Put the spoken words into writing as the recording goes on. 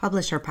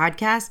Publisher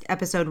Podcast,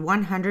 episode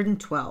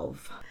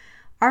 112.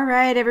 All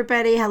right,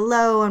 everybody.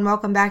 Hello, and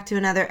welcome back to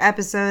another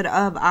episode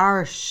of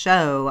our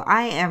show.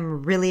 I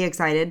am really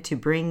excited to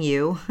bring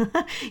you,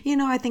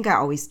 I think I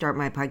always start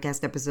my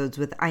podcast episodes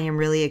with I am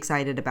really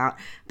excited about,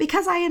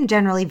 because I am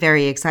generally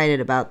very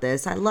excited about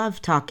this. I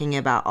love talking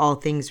about all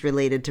things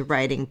related to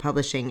writing,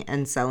 publishing,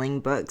 and selling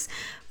books.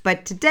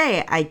 But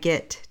today I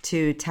get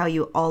to tell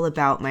you all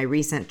about my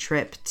recent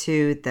trip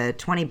to the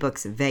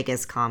 20Books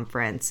Vegas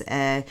conference,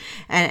 an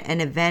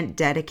event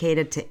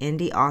dedicated to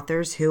indie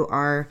authors who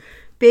are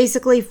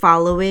basically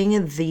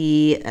following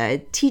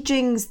the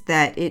teachings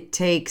that it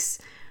takes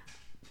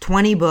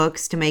 20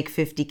 books to make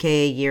 $50K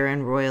a year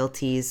in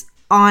royalties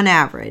on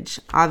average.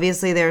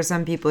 Obviously, there are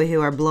some people who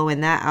are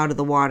blowing that out of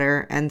the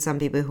water and some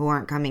people who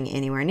aren't coming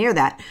anywhere near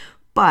that.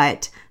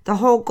 But the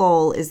whole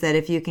goal is that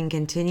if you can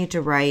continue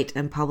to write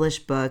and publish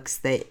books,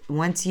 that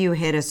once you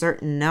hit a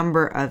certain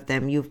number of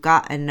them, you've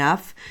got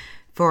enough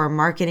for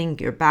marketing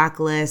your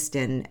backlist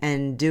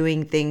and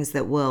doing things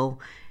that will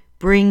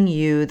bring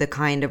you the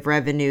kind of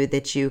revenue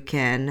that you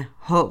can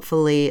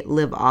hopefully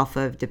live off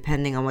of,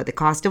 depending on what the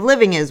cost of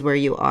living is where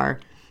you are.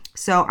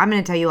 So I'm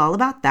going to tell you all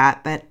about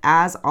that. But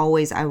as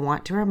always, I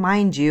want to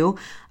remind you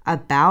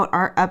about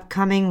our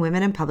upcoming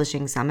Women in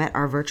Publishing Summit,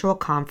 our virtual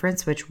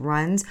conference, which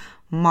runs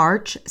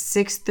March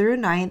 6th through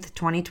 9th,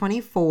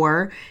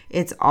 2024.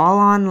 It's all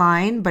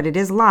online, but it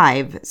is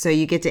live. So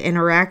you get to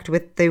interact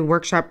with the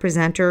workshop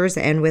presenters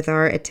and with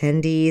our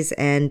attendees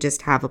and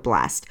just have a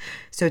blast.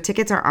 So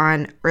tickets are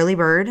on early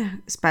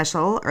bird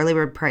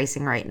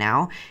pricing right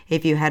now.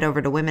 If you head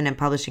over to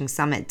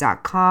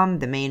womeninpublishingsummit.com,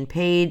 the main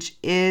page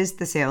is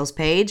the sales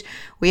page.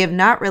 We have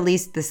not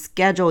released the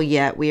schedule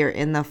yet. We are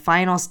in the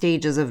final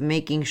stages of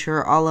making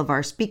sure all of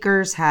our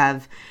speakers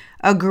have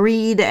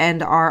agreed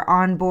and are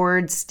on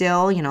board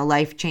still.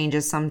 Life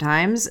changes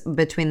sometimes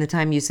between the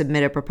time you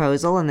submit a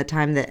proposal and the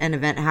time that an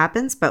event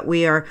happens, but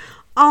we are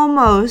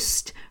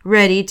almost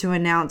ready to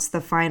announce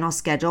the final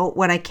schedule.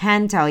 What I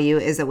can tell you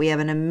is that we have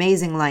an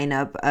amazing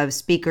lineup of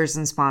speakers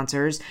and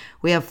sponsors.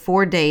 We have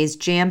 4 days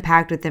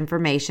jam-packed with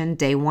information.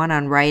 Day 1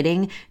 on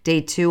writing,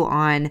 day 2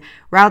 on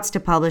routes to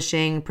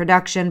publishing,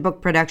 production,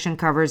 book production,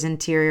 covers,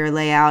 interior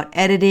layout,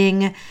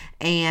 editing,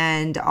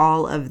 and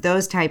all of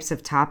those types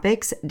of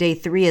topics. Day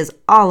 3 is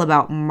all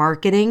about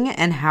marketing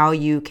and how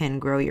you can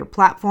grow your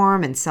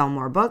platform and sell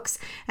more books.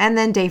 And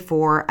then day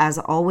 4, as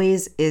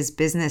always, is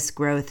business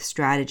growth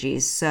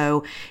strategies.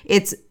 So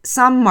it's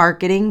some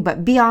marketing,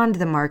 but beyond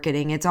the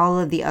marketing, it's all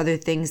of the other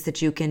things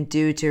that you can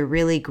do to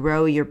really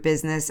grow your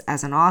business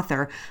as an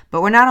author.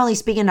 But we're not only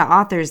speaking to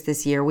authors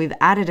this year, we've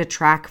added a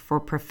track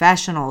for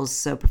professionals.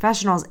 So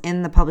professionals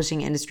in the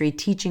publishing industry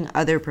teaching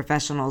other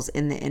professionals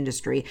in the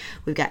industry.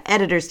 We've got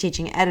editors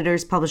teaching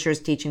editors, publishers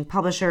teaching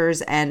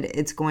publishers, and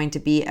it's going to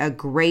be a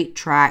great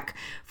track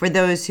for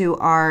those who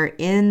are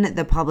in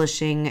the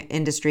publishing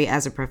industry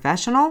as a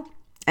professional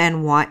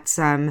and want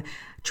some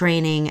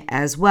training,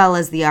 as well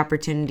as the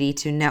opportunity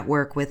to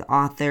network with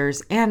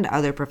authors and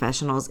other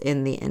professionals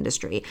in the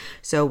industry.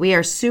 So we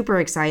are super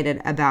excited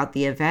about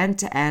the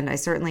event, and I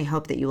certainly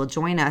hope that you will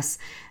join us.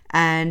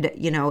 And,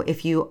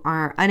 if you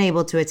are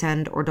unable to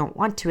attend or don't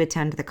want to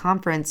attend the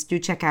conference, do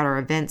check out our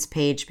events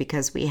page,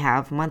 because we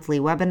have monthly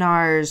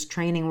webinars,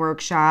 training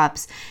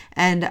workshops,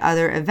 and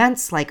other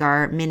events like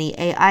our mini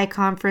AI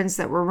conference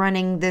that we're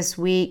running this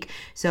week.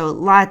 So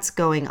lots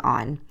going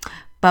on.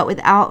 But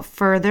without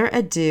further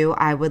ado,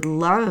 I would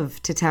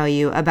love to tell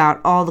you about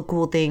all the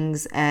cool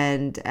things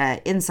and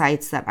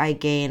insights that I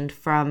gained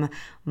from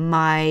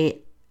my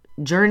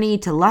journey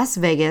to Las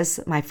Vegas,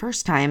 my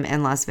first time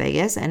in Las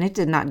Vegas, and it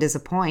did not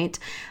disappoint.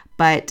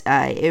 But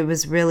it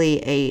was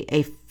really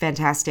a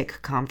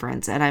fantastic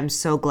conference, and I'm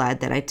so glad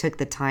that I took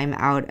the time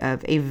out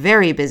of a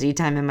very busy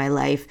time in my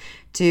life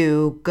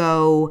to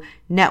go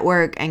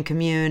network and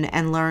commune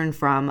and learn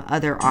from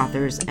other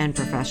authors and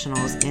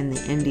professionals in the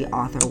indie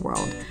author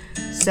world.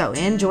 So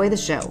enjoy the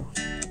show.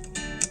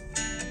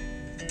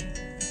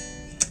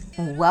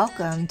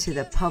 Welcome to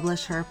the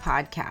Publisher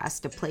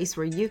Podcast, a place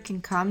where you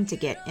can come to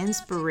get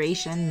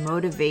inspiration,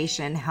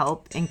 motivation,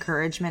 help,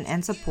 encouragement,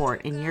 and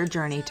support in your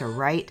journey to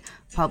write,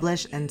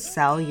 publish, and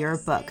sell your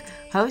book.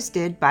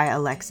 Hosted by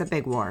Alexa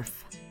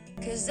Bigwharf.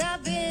 'Cause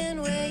I've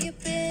been where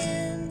you've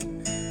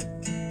been,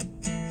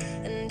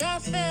 and I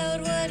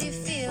felt what you're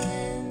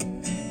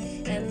feeling,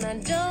 and I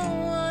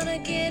don't want to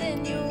get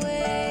in your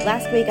way.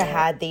 Last week, I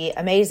had the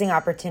amazing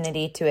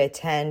opportunity to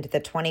attend the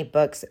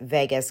 20Books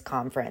Vegas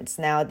conference.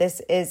 Now,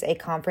 this is a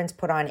conference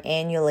put on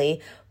annually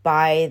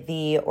by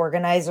the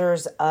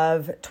organizers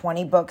of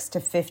 20 Books to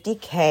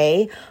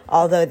 50K,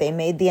 although they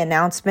made the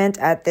announcement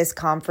at this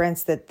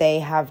conference that they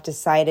have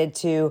decided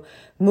to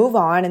move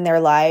on in their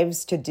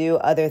lives to do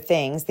other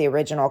things, the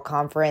original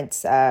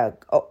conference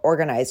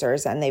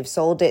organizers, and they've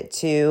sold it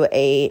to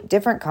a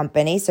different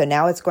company. So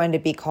now it's going to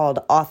be called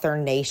Author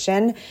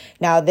Nation.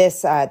 Now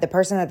this, the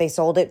person that they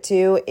sold it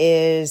to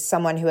is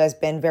someone who has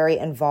been very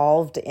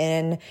involved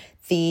in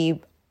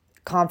the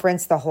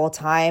conference the whole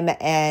time,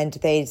 and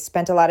they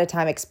spent a lot of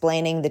time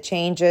explaining the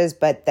changes,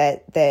 but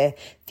that the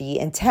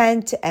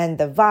intent and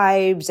the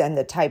vibes and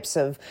the types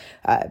of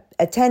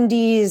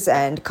attendees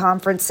and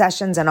conference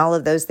sessions and all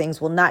of those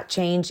things will not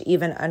change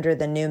even under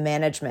the new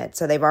management.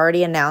 So they've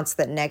already announced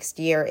that next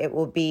year it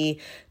will be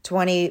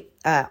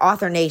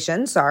Author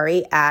Nation,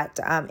 at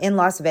in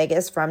Las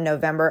Vegas from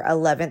November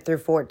 11th through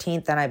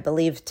 14th, and I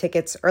believe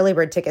early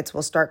bird tickets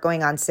will start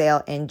going on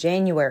sale in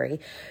January.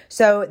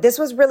 So this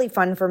was really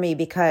fun for me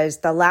because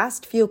the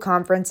last few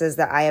conferences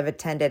that I have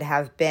attended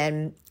have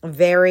been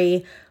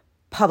very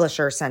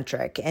publisher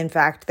centric. In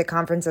fact, the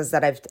conferences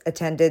that I've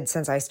attended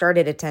since I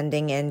started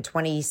attending in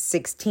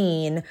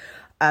 2016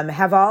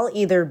 have all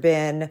either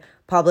been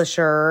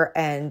publisher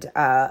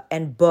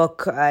and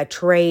book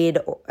trade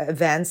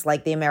events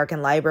like the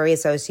American Library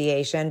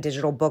Association,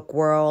 Digital Book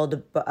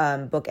World,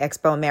 Book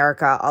Expo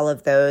America, all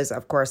of those,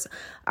 of course,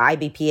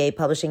 IBPA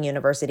Publishing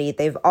University.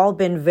 They've all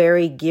been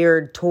very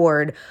geared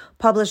toward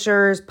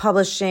publishers,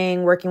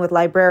 publishing, working with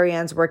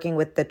librarians, working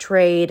with the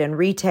trade and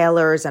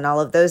retailers and all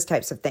of those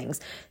types of things.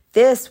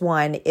 This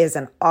one is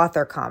an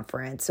author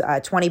conference.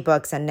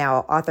 20Books and now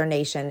Author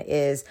Nation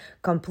is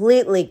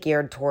completely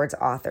geared towards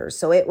authors.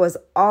 So it was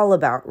all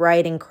about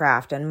writing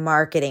craft and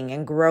marketing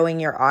and growing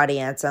your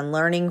audience and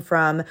learning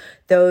from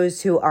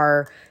those who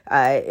are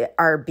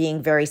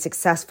being very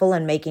successful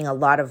and making a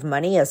lot of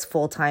money as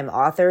full-time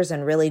authors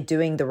and really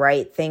doing the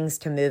right things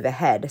to move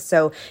ahead.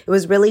 So it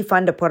was really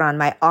fun to put on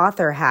my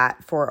author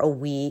hat for a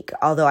week,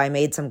 although I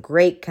made some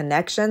great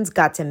connections,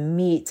 got to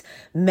meet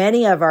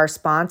many of our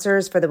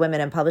sponsors for the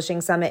Women in Publishing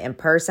Summit in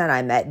person.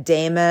 I met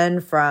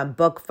Damon from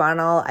Book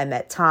Funnel. I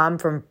met Tom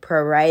from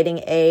Pro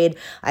Writing Aid.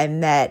 I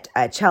met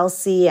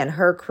Chelsea and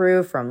her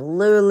crew from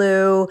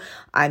Lulu.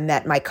 I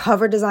met my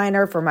cover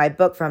designer for my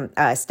book from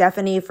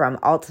Stephanie from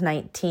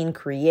Alt19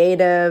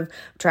 Creative.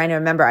 I'm trying to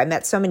remember. I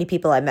met so many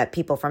people. I met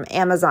people from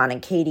Amazon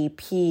and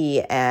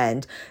KDP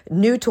and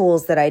new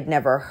tools that I'd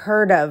never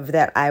heard of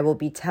that I will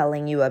be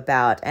telling you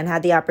about, and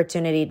had the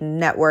opportunity to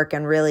network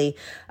and really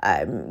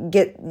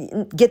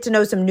get to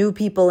know some new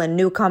people and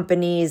new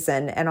companies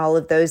and all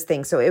of those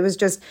things. So it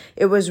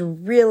was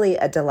really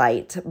a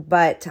delight.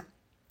 But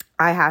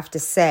I have to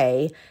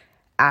say,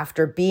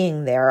 after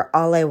being there,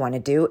 all I want to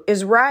do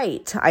is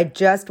write. I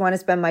just want to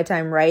spend my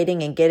time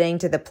writing and getting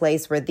to the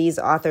place where these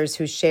authors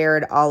who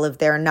shared all of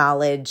their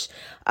knowledge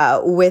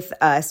with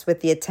us,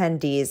 with the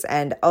attendees,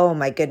 and oh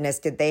my goodness,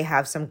 did they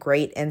have some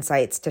great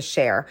insights to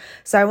share.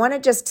 So I want to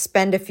just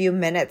spend a few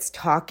minutes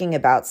talking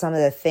about some of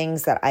the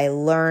things that I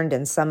learned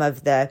and some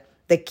of the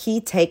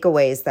key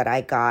takeaways that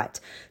I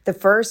got. The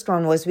first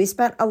one was we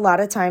spent a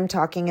lot of time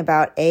talking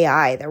about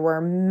AI. There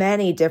were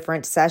many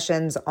different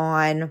sessions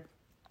on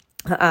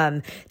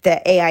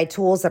the AI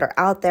tools that are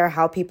out there,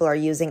 how people are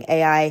using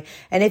AI.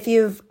 And if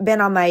you've been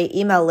on my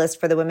email list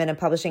for the Women in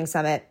Publishing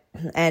Summit,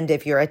 and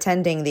if you're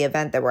attending the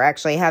event that we're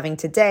actually having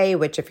today,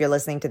 which if you're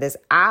listening to this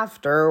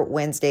after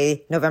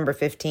Wednesday, November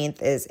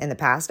 15th is in the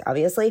past,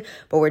 obviously,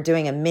 but we're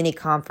doing a mini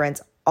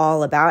conference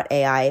all about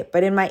AI.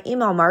 But in my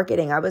email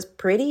marketing, I was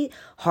pretty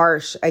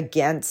harsh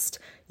against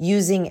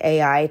using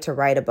AI to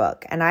write a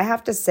book. And I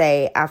have to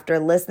say, after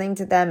listening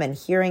to them and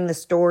hearing the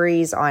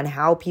stories on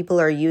how people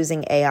are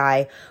using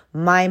AI,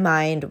 my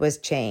mind was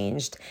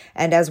changed.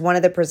 And as one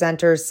of the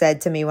presenters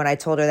said to me when I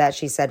told her that,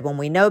 she said, when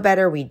we know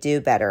better, we do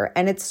better.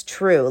 And it's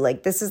true.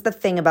 Like, this is the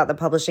thing about the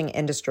publishing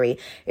industry,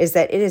 is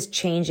that it is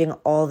changing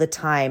all the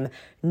time.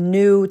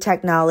 New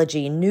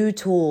technology, new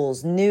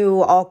tools,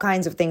 new all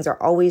kinds of things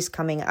are always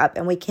coming up.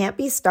 And we can't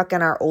be stuck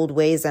in our old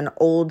ways and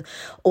old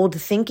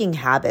thinking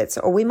habits,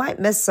 or we might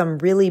miss some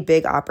really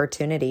big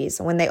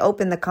opportunities. When they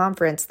opened the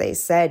conference, they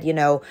said,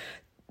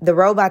 the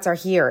robots are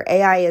here.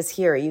 AI is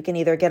here. You can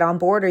either get on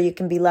board or you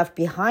can be left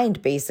behind,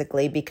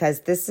 basically, because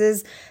this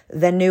is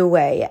the new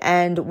way.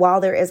 And while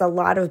there is a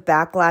lot of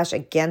backlash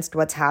against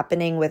what's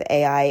happening with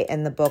AI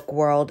in the book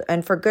world,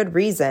 and for good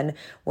reason,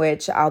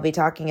 which I'll be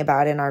talking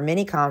about in our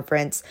mini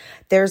conference,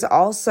 there's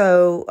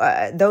also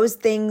those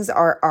things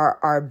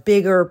are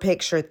bigger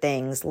picture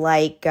things,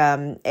 like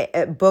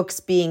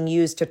books being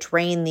used to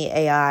train the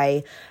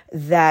AI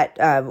that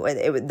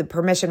the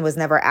permission was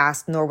never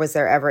asked, nor was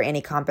there ever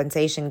any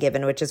compensation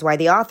given, which is why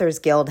the Authors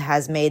Guild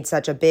has made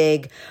such a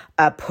big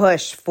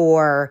push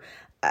for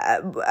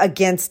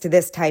against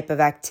this type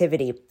of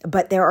activity.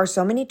 But there are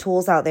so many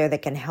tools out there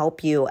that can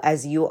help you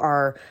as you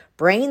are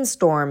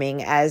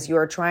brainstorming, as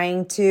you're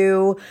trying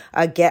to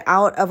get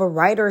out of a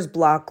writer's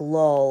block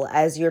lull,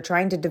 as you're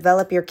trying to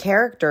develop your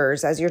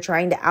characters, as you're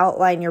trying to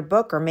outline your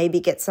book or maybe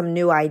get some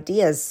new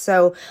ideas.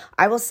 So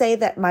I will say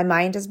that my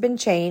mind has been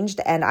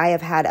changed, and I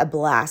have had a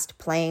blast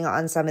playing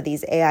on some of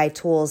these AI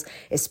tools,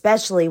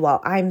 especially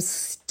while I'm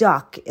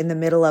stuck in the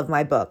middle of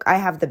my book. I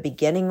have the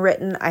beginning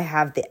written, I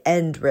have the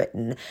end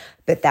written,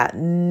 but that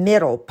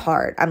middle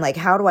part, I'm like,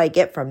 how do I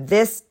get from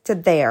this to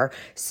there?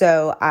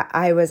 So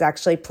I was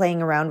actually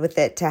playing around with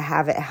it to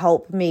have it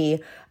help me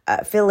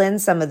fill in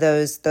some of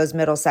those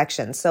middle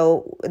sections.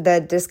 So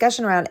the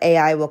discussion around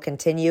AI will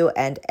continue,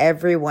 and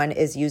everyone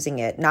is using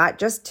it, not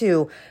just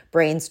to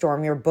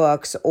brainstorm your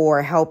books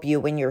or help you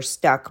when you're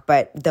stuck,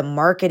 but the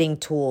marketing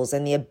tools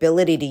and the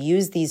ability to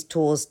use these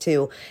tools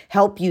to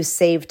help you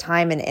save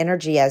time and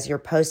energy as you're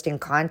posting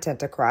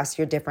content across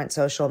your different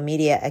social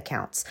media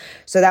accounts.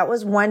 So that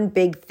was one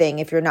big thing.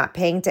 If you're not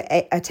paying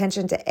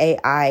attention to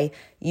AI,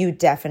 you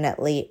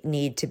definitely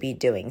need to be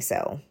doing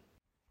so.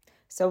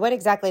 So what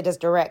exactly does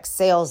direct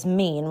sales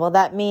mean? Well,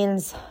 that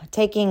means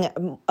taking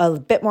a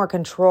bit more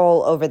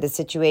control over the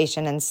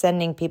situation and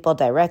sending people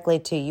directly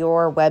to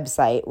your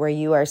website where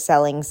you are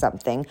selling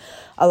something.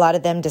 A lot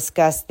of them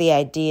discuss the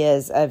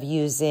ideas of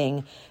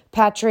using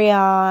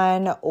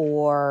Patreon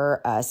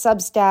or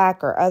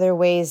Substack or other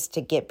ways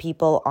to get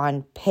people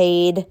on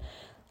paid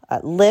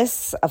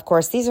lists. Of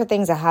course, these are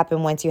things that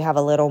happen once you have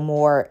a little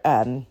more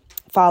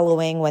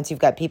following. Once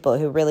you've got people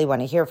who really want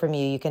to hear from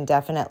you, you can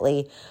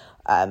definitely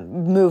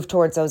move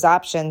towards those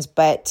options,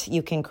 but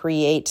you can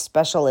create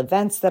special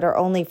events that are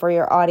only for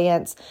your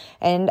audience,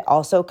 and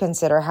also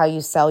consider how you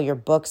sell your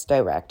books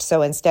direct.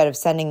 So instead of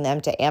sending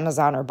them to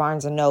Amazon or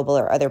Barnes & Noble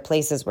or other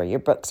places where your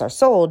books are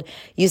sold,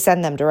 you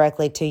send them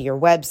directly to your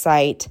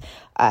website.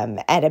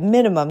 At a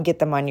minimum, get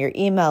them on your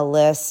email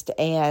list,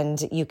 and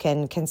you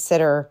can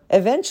consider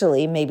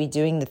eventually maybe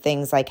doing the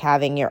things like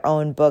having your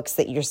own books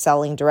that you're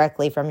selling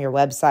directly from your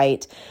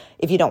website.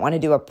 If you don't want to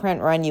do a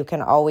print run, you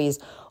can always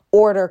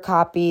order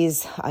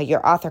copies,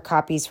 your author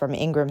copies from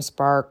Ingram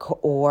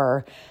Spark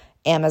or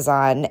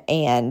Amazon,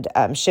 and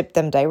ship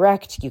them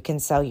direct. You can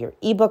sell your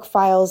ebook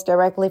files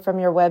directly from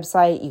your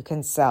website. You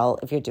can sell,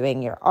 if you're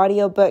doing your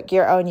audiobook,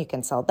 your own, you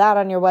can sell that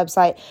on your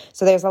website.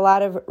 So there's a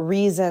lot of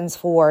reasons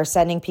for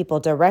sending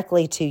people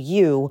directly to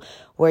you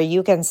where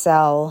you can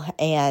sell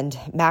and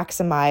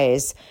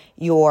maximize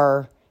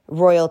your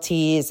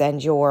royalties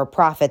and your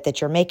profit that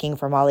you're making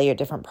from all of your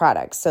different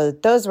products. So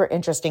those were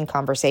interesting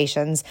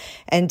conversations,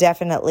 and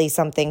definitely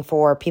something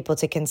for people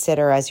to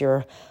consider as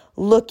you're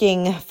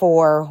looking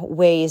for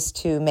ways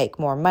to make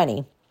more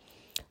money.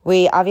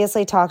 We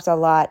obviously talked a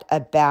lot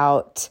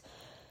about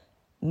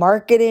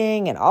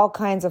marketing and all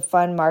kinds of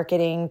fun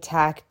marketing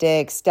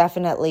tactics.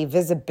 Definitely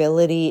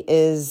visibility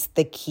is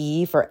the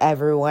key for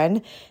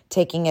everyone,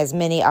 taking as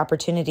many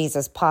opportunities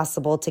as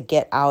possible to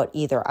get out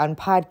either on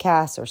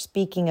podcasts or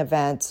speaking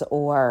events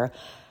or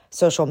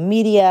social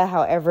media,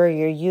 however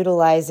you're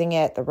utilizing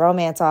it. The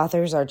romance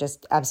authors are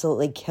just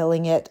absolutely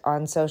killing it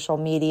on social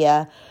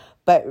media,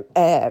 but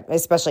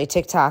especially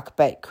TikTok,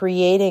 but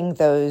creating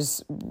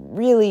those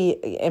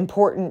really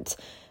important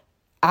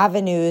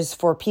avenues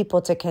for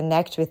people to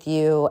connect with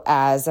you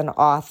as an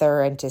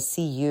author and to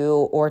see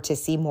you or to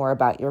see more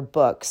about your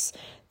books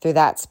through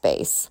that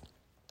space.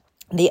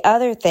 The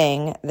other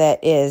thing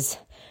that is,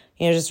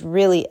 just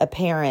really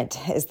apparent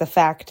is the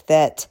fact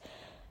that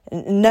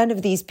none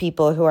of these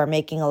people who are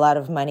making a lot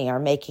of money are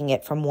making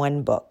it from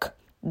one book.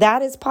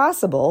 That is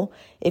possible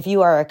if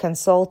you are a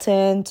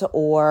consultant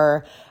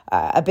or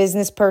a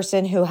business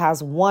person who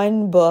has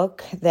one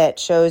book that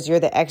shows you're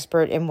the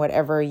expert in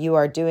whatever you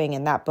are doing,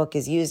 and that book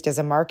is used as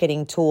a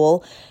marketing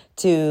tool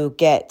to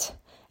get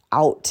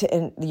out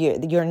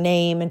your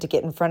name and to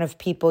get in front of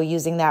people,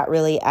 using that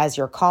really as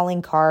your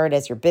calling card,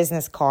 as your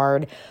business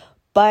card.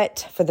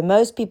 But for the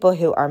most people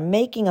who are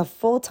making a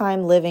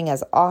full-time living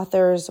as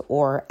authors,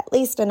 or at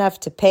least enough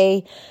to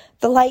pay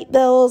the light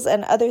bills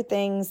and other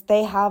things,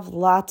 they have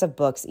lots of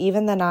books.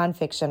 Even the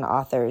nonfiction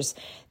authors,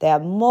 they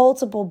have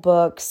multiple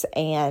books,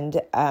 and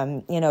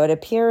it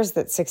appears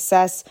that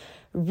success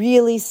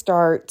really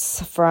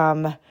starts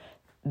from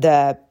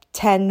the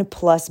 10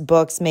 plus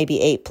books, maybe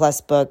 8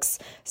 plus books.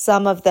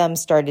 Some of them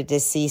started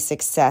to see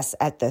success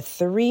at the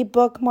 3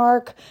 book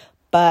mark,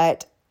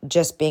 but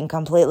just being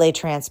completely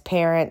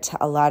transparent,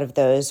 a lot of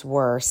those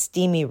were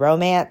steamy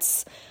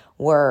romance,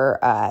 were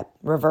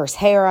reverse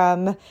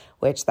harem,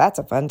 which that's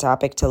a fun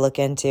topic to look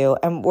into,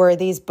 and were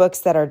these books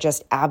that are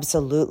just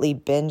absolutely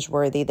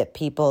binge-worthy that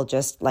people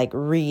just like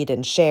read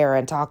and share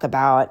and talk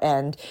about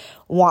and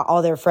want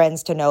all their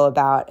friends to know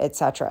about,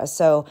 etc.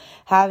 So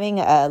having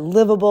a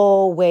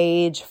livable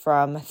wage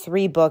from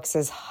 3 books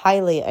is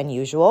highly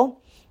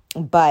unusual,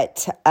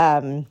 but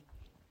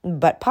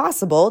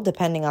possible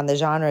depending on the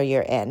genre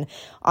you're in.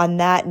 On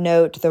that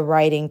note, the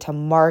writing to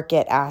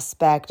market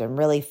aspect and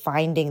really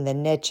finding the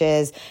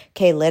niches.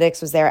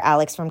 K-Lytics was there.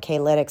 Alex from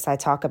K-Lytics, I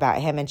talk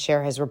about him and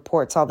share his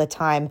reports all the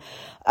time,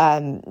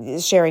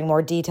 sharing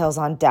more details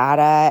on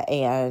data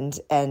and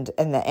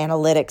the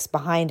analytics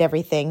behind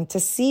everything to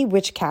see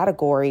which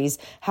categories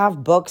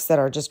have books that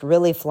are just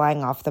really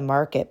flying off the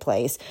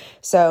marketplace.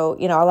 So,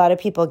 a lot of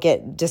people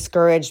get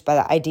discouraged by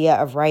the idea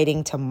of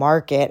writing to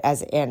market,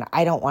 as in,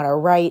 I don't want to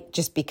write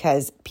just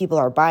because people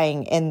are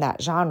buying in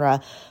that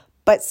genre.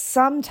 But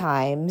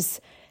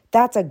sometimes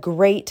that's a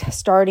great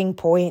starting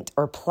point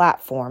or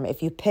platform.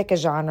 If you pick a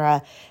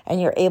genre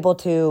and you're able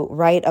to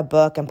write a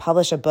book and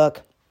publish a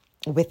book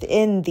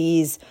within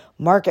these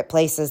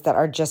marketplaces that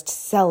are just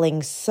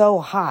selling so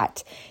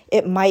hot,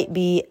 it might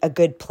be a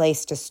good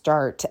place to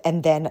start.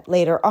 And then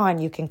later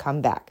on, you can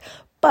come back.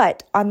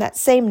 But on that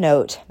same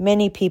note,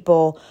 many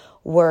people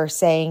were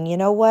saying, you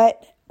know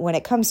what? When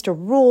it comes to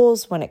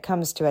rules, when it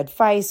comes to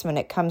advice, when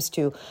it comes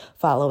to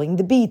following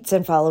the beats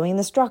and following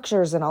the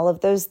structures and all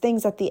of those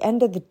things, at the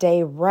end of the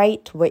day,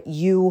 write what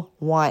you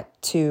want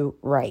to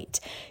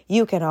write.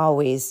 You can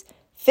always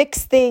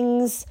fix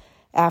things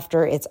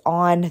after it's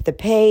on the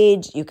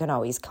page. You can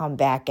always come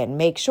back and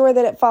make sure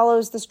that it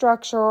follows the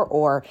structure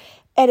or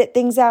edit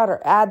things out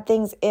or add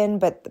things in.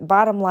 But the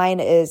bottom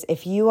line is,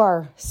 if you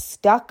are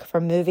stuck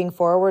from moving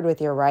forward with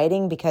your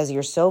writing because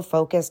you're so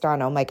focused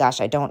on, oh my gosh,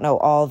 I don't know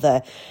all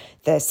the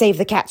save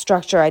the cat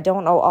structure, I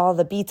don't know all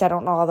the beats, I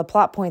don't know all the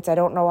plot points, I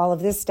don't know all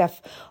of this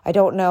stuff, I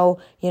don't know,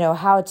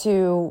 how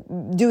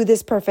to do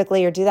this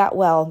perfectly or do that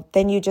well,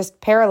 then you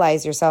just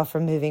paralyze yourself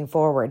from moving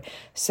forward.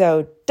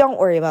 So don't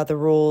worry about the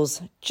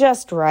rules,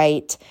 just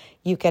write.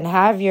 You can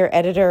have your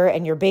editor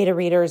and your beta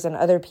readers and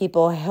other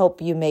people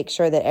help you make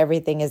sure that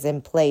everything is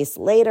in place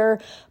later,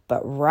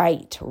 but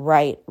write.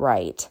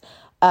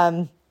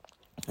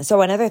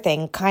 So another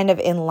thing, kind of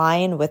in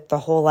line with the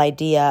whole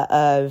idea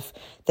of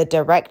the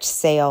direct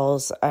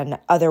sales and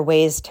other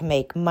ways to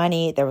make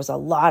money, there was a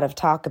lot of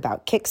talk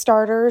about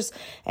Kickstarters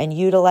and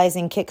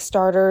utilizing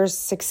Kickstarters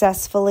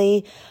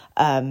successfully.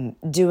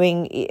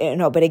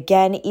 But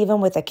again,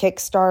 even with a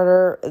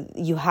Kickstarter,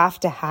 you have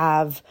to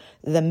have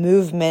the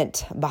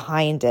movement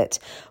behind it.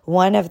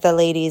 One of the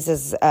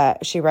ladies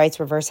she writes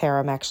reverse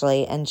harem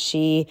actually, and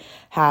she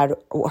had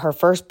her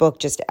first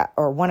book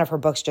one of her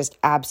books just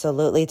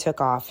absolutely took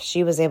off.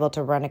 She was able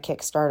to run a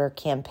Kickstarter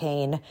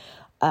campaign,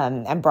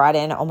 and brought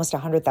in almost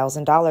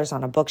 $100,000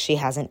 on a book she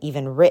hasn't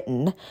even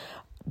written.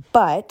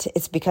 But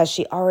it's because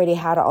she already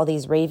had all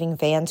these raving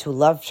fans who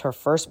loved her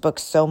first book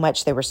so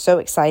much. They were so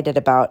excited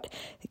about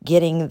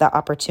getting the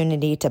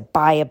opportunity to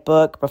buy a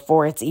book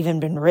before it's even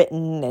been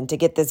written and to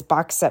get this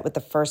box set with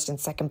the first and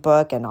second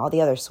book and all the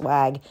other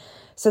swag.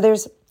 So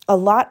there's a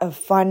lot of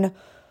fun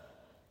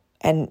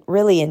and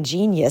really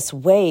ingenious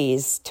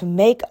ways to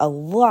make a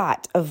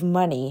lot of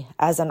money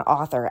as an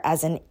author,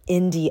 as an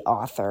indie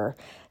author.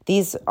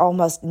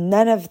 Almost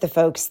none of the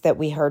folks that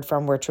we heard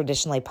from were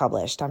traditionally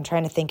published. I'm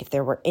trying to think if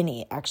there were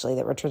any actually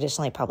that were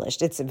traditionally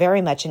published. It's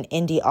very much an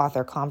indie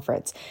author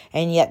conference.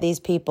 And yet these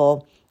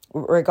people,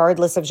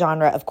 regardless of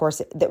genre, of course,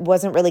 it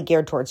wasn't really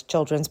geared towards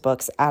children's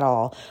books at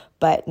all.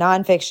 But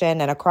nonfiction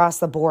and across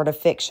the board of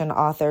fiction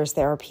authors,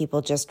 there are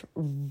people just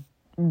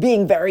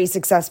being very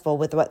successful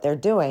with what they're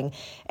doing.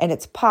 And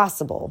it's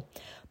possible.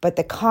 But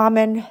the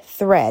common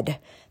thread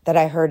that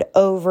I heard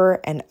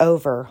over and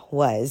over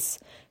was,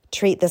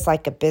 treat this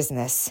like a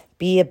business.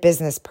 Be a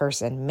business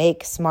person.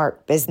 Make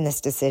smart business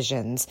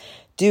decisions.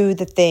 Do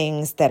the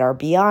things that are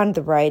beyond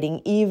the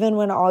writing, even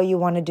when all you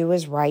want to do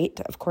is write.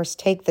 Of course,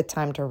 take the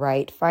time to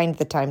write. Find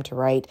the time to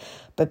write.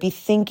 But be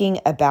thinking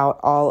about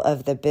all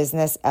of the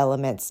business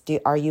elements.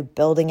 Are you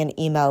building an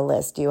email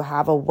list? Do you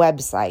have a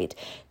website?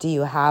 Do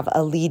you have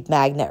a lead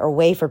magnet or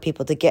way for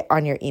people to get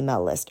on your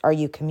email list? Are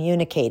you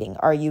communicating?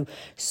 Are you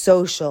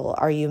social?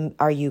 Are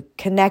you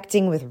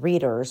connecting with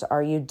readers?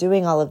 Are you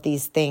doing all of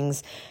these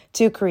things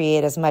to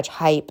create as much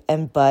hype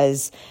and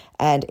buzz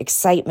and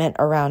excitement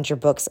around your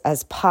books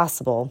as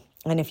possible?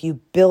 And if you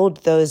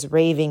build those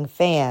raving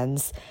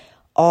fans,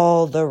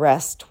 all the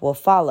rest will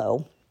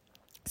follow.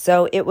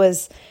 So it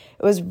was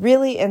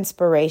really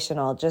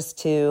inspirational just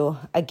to,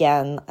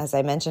 again, as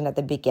I mentioned at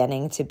the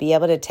beginning, to be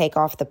able to take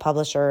off the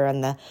publisher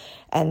and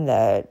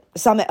the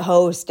summit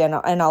host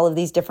and all of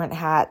these different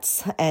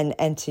hats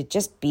and to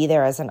just be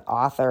there as an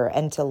author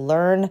and to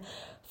learn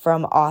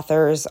from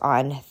authors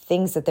on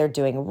things that they're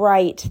doing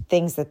right,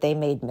 things that they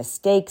made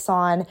mistakes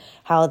on,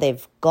 how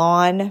they've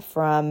gone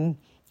from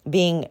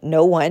being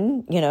no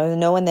one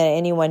that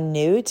anyone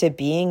knew to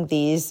being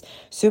these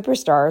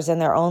superstars in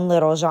their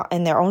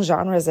own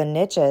genres and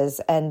niches.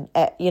 And,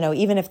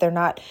 even if they're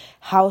not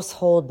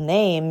household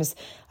names,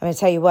 I'm going to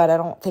tell you what, I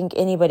don't think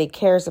anybody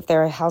cares if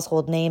they're a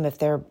household name if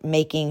they're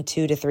making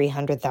 $200,000 to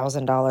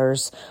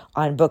 $300,000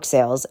 on book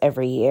sales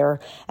every year.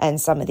 And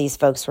some of these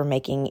folks were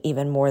making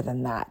even more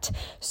than that.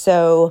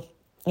 So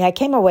I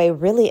came away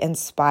really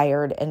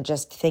inspired and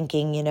just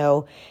thinking,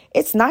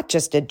 it's not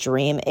just a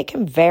dream. It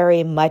can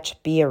very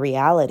much be a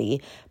reality,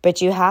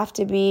 but you have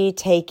to be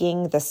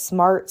taking the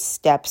smart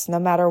steps no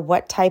matter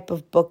what type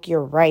of book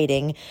you're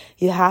writing.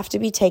 You have to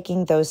be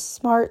taking those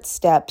smart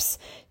steps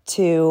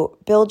to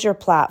build your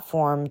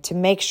platform, to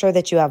make sure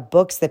that you have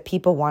books that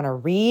people want to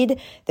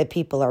read, that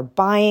people are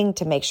buying,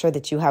 to make sure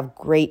that you have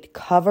great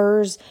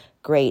covers,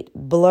 great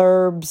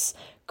blurbs,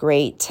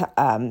 great,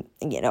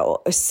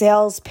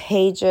 sales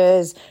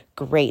pages,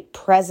 great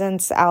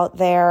presence out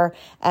there.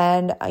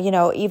 And,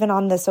 even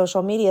on the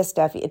social media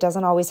stuff, it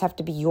doesn't always have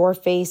to be your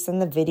face in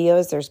the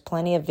videos. There's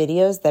plenty of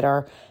videos that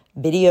are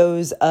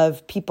videos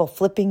of people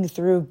flipping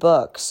through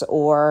books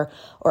or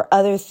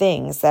other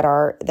things that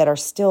are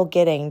still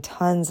getting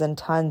tons and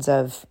tons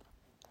of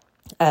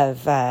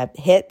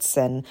hits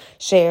and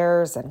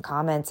shares and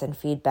comments and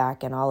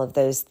feedback and all of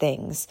those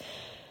things.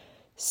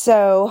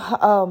 So,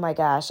 oh my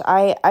gosh,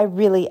 I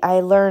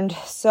learned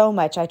so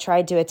much. I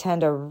tried to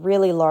attend a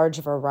really large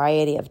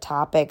variety of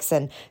topics,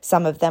 and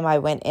some of them I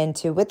went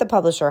into with the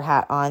publisher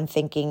hat on,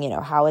 thinking,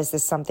 how is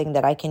this something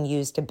that I can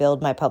use to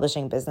build my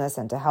publishing business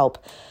and to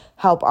help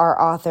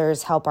our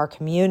authors, help our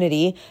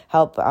community,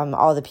 help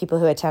all the people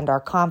who attend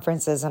our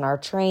conferences and our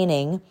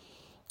training.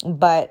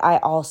 But I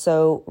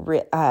also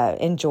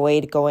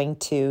enjoyed going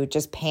to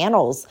just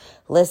panels,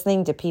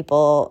 listening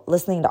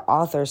to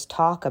authors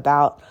talk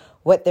about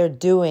what they're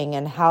doing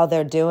and how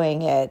they're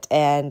doing it.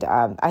 And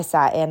I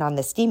sat in on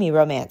the Steamy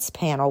Romance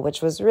panel,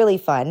 which was really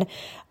fun.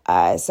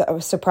 So I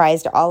was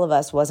surprised all of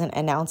us wasn't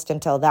announced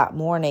until that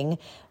morning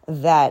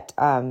that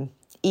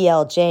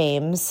E.L.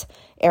 James,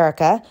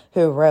 Erica,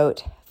 who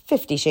wrote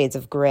 50 Shades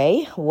of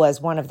Grey, was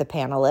one of the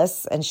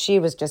panelists, and she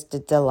was just a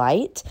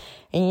delight.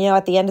 And,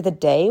 at the end of the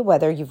day,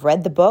 whether you've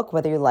read the book,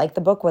 whether you like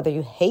the book, whether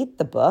you hate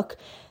the book,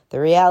 the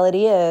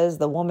reality is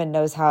the woman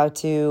knows how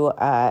to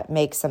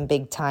make some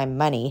big time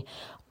money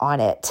on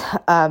it,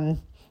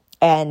 and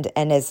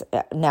is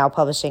now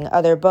publishing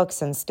other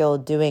books and still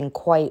doing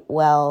quite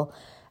well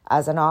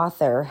as an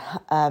author.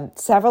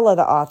 Several of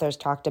the authors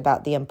talked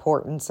about the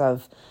importance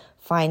of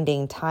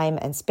finding time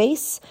and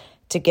space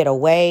to get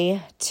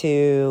away,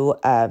 to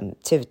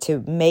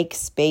make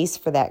space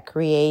for that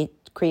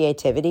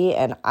creativity.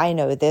 And I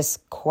know this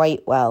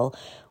quite well.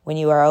 When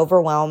you are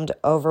overwhelmed,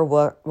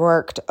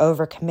 overworked,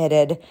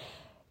 overcommitted,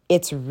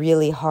 it's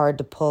really hard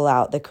to pull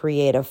out the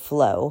creative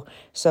flow.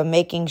 So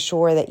making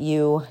sure that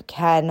you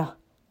can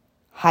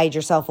hide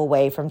yourself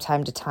away from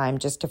time to time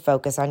just to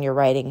focus on your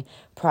writing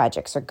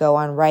projects or go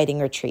on writing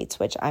retreats,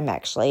 which I'm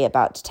actually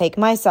about to take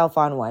myself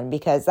on one,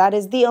 because that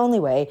is the only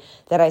way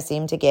that I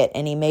seem to get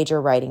any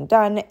major writing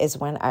done, is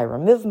when I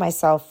remove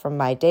myself from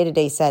my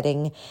day-to-day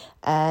setting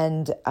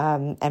and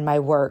my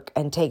work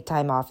and take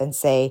time off and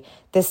say,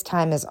 this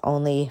time is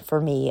only for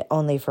me,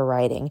 only for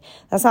writing.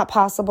 That's not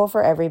possible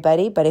for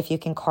everybody, but if you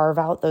can carve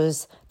out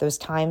those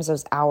times,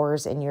 those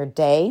hours in your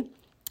day,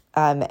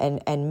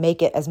 and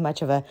make it as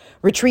much of a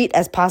retreat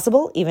as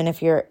possible, even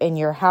if you're in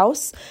your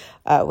house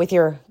with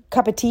your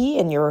cup of tea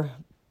and your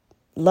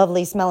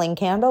lovely smelling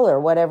candle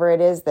or whatever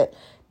it is that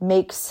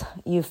makes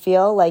you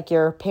feel like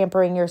you're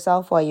pampering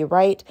yourself while you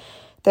write.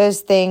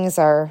 Those things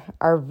are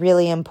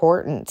really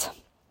important.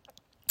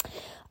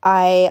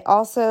 I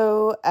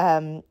also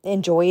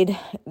enjoyed,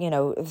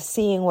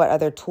 seeing what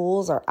other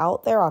tools are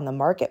out there on the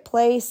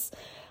marketplace.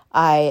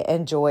 I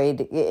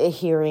enjoyed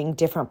hearing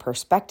different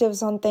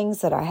perspectives on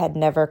things that I had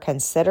never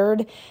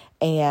considered,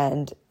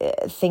 and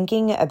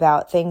thinking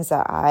about things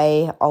that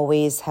I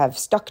always have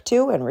stuck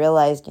to and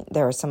realized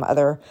there are some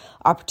other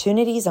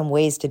opportunities and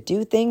ways to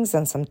do things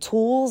and some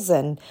tools.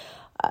 And,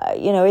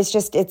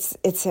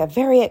 it's a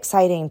very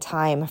exciting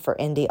time for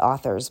indie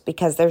authors,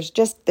 because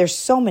there's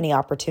so many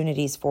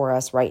opportunities for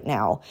us right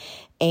now.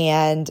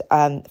 And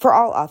for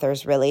all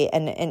authors, really.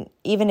 And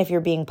even if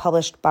you're being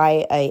published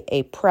by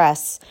a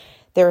press,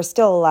 there are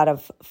still a lot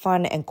of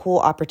fun and cool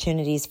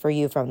opportunities for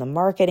you from the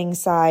marketing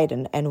side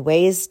and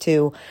ways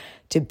to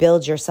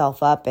build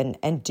yourself up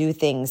and do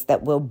things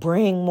that will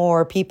bring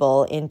more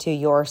people into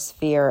your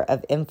sphere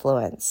of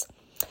influence.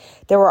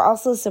 There were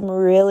also some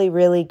really,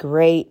 really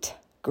great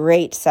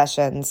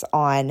sessions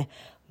on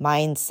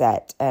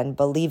mindset and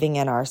believing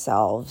in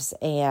ourselves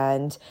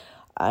and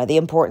the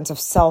importance of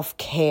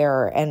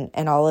self-care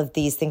and all of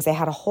these things. They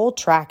had a whole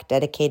track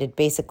dedicated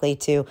basically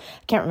to,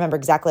 I can't remember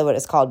exactly what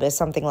it's called, but it's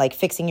something like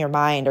fixing your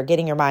mind or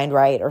getting your mind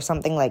right or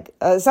something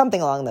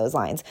along those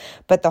lines.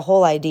 But the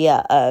whole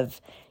idea of,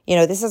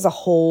 this is a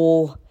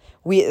whole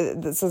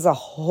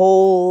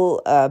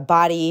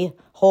body,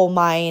 whole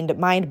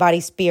mind, body,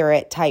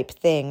 spirit type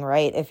thing,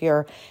 right? If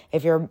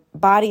your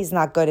body's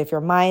not good, if your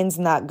mind's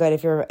not good,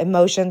 if your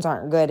emotions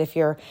aren't good, if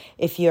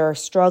you're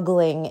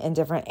struggling in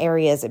different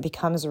areas, it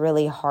becomes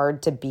really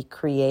hard to be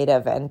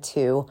creative and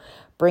to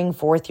bring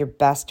forth your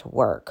best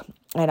work.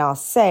 And I'll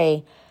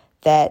say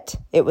that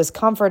it was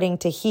comforting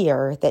to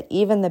hear that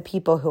even the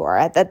people who are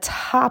at the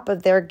top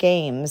of their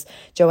games,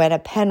 Joanna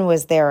Penn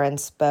was there and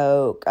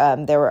spoke.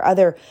 There were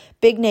other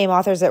big name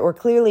authors that were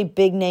clearly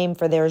big name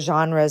for their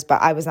genres,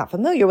 but I was not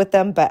familiar with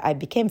them, but I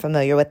became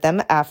familiar with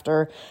them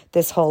after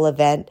this whole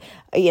event.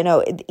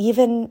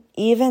 Even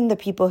the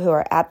people who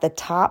are at the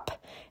top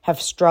have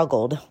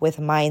struggled with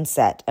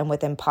mindset and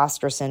with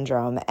imposter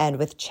syndrome and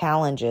with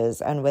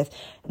challenges and with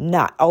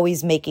not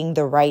always making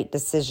the right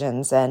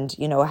decisions and,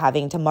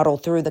 having to muddle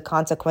through the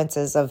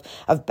consequences of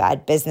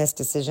bad business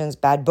decisions,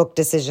 bad book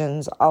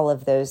decisions, all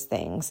of those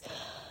things.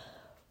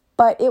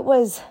 But it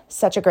was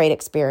such a great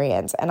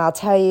experience. And I'll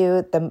tell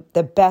you,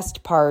 the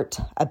best part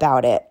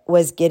about it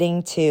was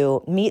getting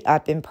to meet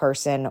up in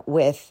person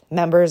with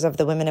members of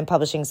the Women in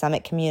Publishing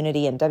Summit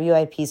community and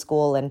WIP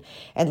school and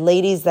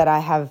ladies that I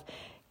have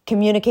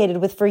communicated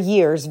with for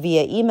years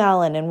via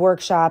email and in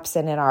workshops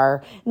and in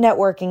our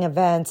networking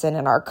events and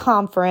in our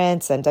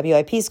conference and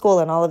WIP school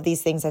and all of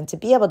these things. And to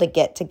be able to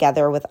get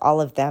together with all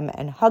of them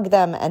and hug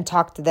them and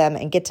talk to them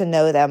and get to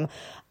know them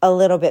a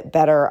little bit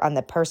better on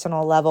the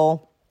personal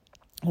level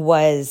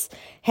was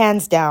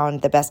hands down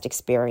the best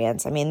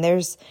experience. I mean,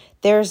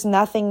 there's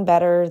nothing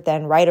better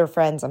than writer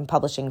friends and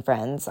publishing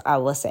friends, I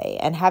will say,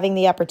 and having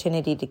the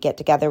opportunity to get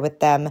together with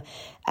them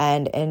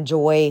and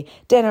enjoy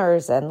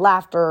dinners and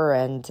laughter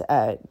and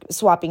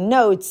swapping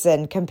notes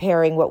and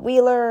comparing what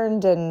we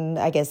learned, and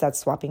I guess that's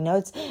swapping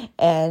notes,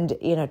 and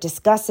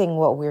discussing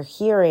what we're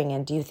hearing,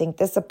 and do you think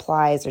this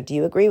applies, or do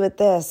you agree with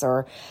this,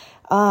 or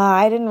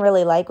I didn't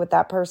really like what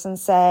that person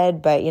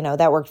said, but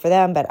that worked for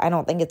them, but I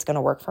don't think it's going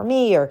to work for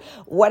me, or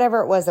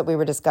whatever it was that we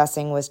were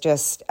discussing was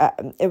just,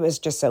 it was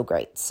just so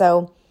great.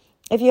 So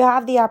if you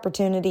have the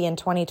opportunity in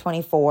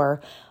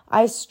 2024,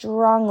 I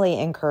strongly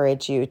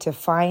encourage you to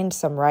find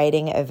some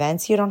writing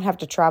events. You don't have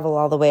to travel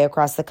all the way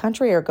across the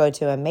country or go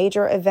to a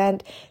major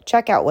event.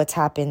 Check out what's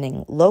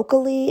happening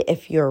locally.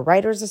 If your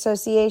writers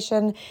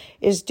association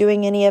is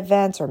doing any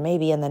events, or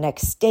maybe in the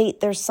next state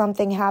there's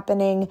something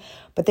happening,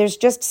 but there's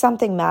just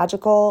something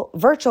magical.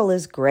 Virtual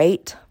is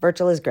great.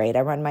 Virtual is great.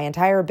 I run my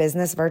entire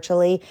business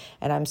virtually,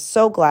 and I'm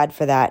so glad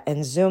for that.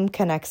 And Zoom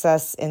connects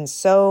us and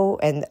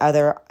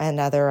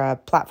other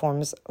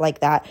platforms like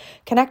that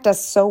connect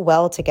us so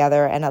well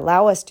together and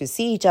allow us to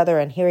see each other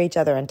and hear each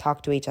other and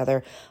talk to each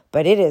other.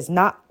 But it is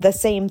not the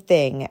same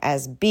thing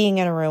as being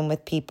in a room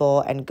with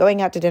people and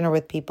going out to dinner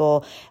with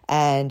people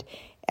and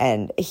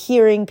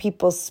hearing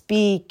people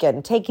speak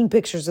and taking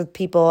pictures with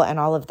people and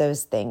all of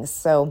those things.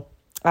 So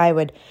I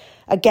would,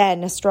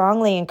 again,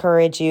 strongly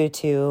encourage you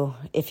to,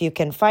 if you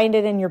can find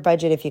it in your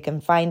budget, if you can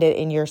find it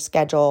in your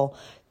schedule,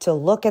 to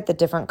look at the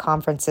different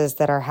conferences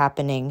that are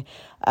happening.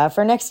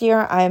 For next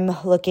year, I'm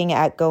looking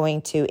at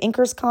going to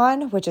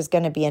InkersCon, which is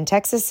going to be in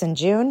Texas in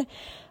June,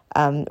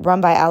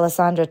 run by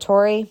Alessandra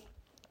Torre.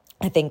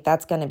 I think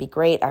that's going to be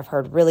great. I've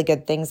heard really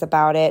good things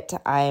about it.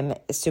 I'm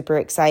super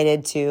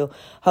excited to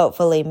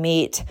hopefully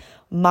meet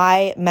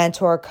my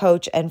mentor,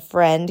 coach, and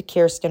friend,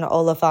 Kirsten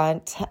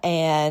Oliphant,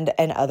 and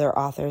other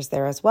authors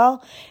there as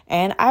well.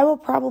 And I will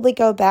probably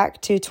go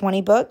back to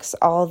 20Books,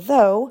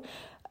 although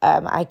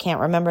I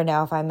can't remember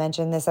now if I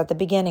mentioned this at the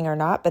beginning or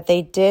not, but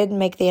they did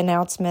make the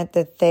announcement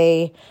that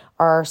they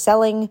are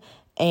selling,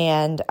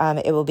 and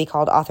it will be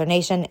called Author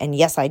Nation. And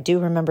yes, I do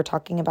remember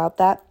talking about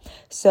that.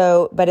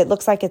 So, but it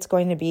looks like it's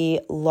going to be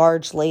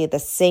largely the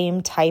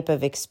same type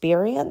of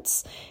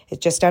experience.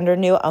 It's just under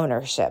new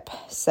ownership.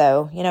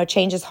 So,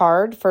 change is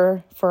hard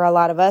for a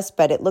lot of us,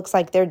 but it looks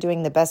like they're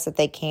doing the best that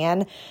they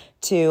can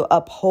to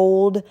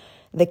uphold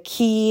the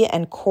key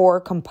and core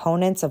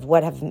components of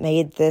what have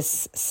made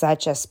this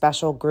such a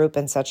special group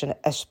and such a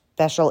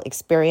special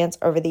experience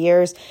over the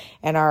years,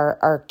 and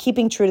are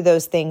keeping true to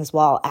those things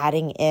while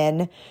adding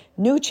in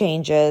new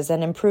changes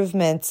and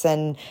improvements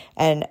and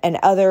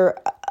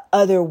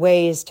other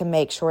ways to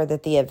make sure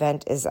that the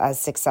event is as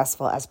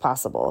successful as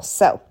possible.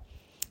 So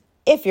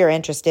if you're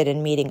interested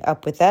in meeting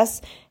up with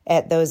us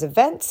at those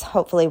events,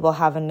 hopefully we'll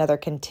have another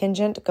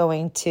contingent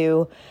going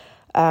to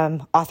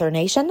Author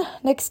Nation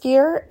next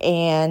year,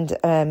 and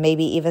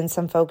maybe even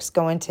some folks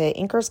going to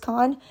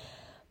InkersCon.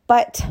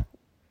 But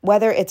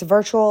whether it's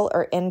virtual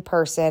or in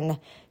person,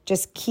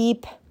 just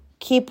keep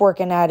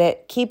working at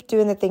it. Keep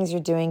doing the things you're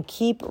doing.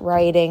 Keep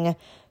writing.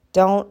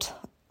 Don't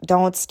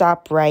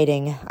stop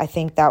writing. I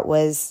think that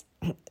was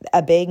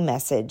a big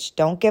message.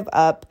 Don't give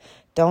up.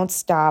 Don't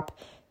stop.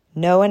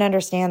 Know and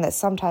understand that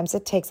sometimes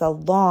it takes a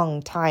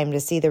long time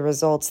to see the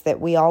results that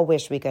we all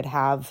wish we could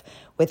have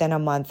within a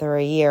month or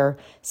a year.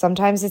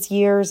 Sometimes it's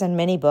years and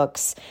many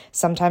books.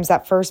 Sometimes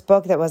that first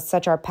book that was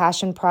such our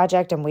passion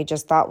project and we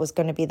just thought was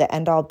going to be the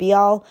end-all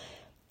be-all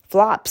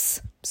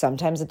flops.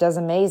 Sometimes it does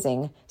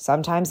amazing.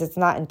 Sometimes it's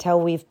not until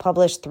we've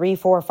published 3,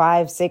 4,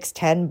 5, 6,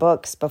 10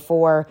 books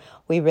before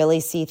we really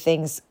see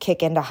things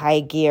kick into high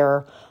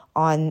gear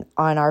on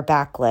our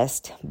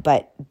backlist.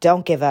 But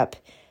don't give up.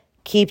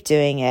 Keep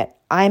doing it.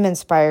 I'm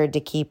inspired to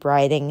keep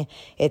writing.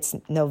 It's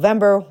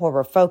November where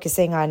we're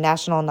focusing on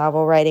National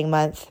Novel Writing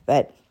Month,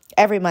 but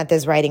every month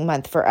is writing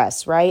month for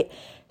us, right?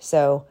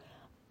 So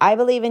I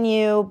believe in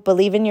you,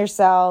 believe in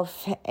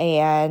yourself,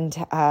 and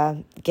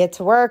get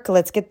to work.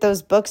 Let's get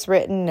those books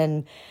written,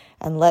 and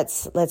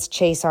let's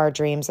chase our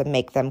dreams and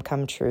make them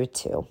come true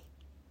too.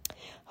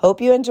 Hope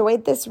you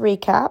enjoyed this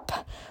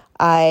recap.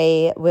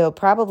 I will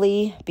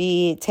probably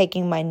be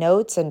taking my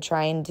notes and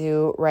trying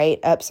to write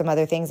up some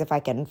other things if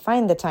I can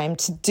find the time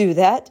to do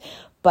that,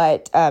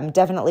 but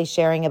definitely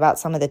sharing about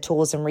some of the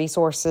tools and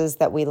resources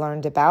that we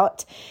learned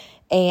about.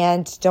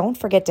 And don't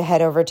forget to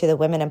head over to the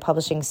Women in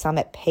Publishing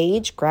Summit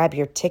page. Grab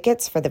your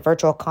tickets for the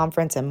virtual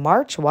conference in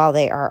March while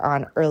they are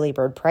on early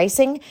bird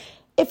pricing.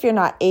 If you're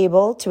not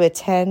able to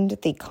attend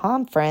the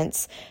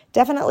conference,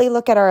 definitely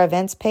look at our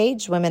events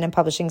page,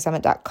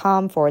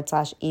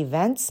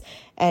 womeninpublishingsummit.com/events,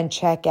 and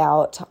check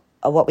out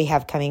what we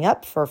have coming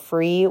up for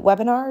free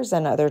webinars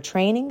and other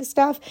training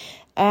stuff.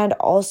 And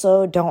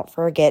also don't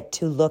forget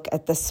to look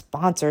at the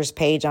sponsors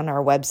page on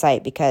our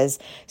website, because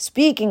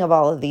speaking of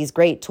all of these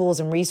great tools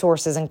and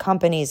resources and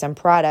companies and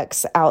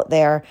products out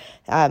there,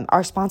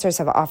 our sponsors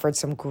have offered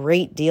some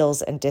great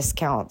deals and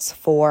discounts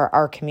for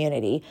our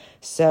community.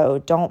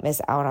 So don't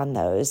miss out on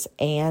those.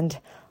 And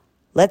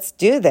let's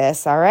do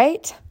this, all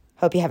right?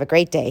 Hope you have a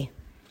great day.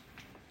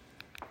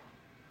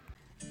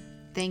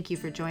 Thank you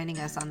for joining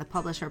us on the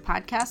Publisher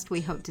Podcast.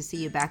 We hope to see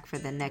you back for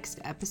the next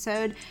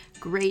episode.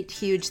 Great,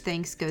 huge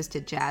thanks goes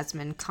to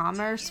Jasmine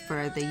Commerce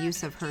for the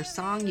use of her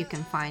song. You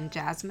can find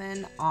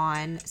Jasmine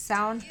on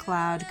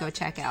SoundCloud. Go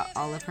check out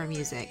all of her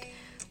music.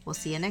 We'll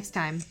see you next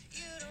time.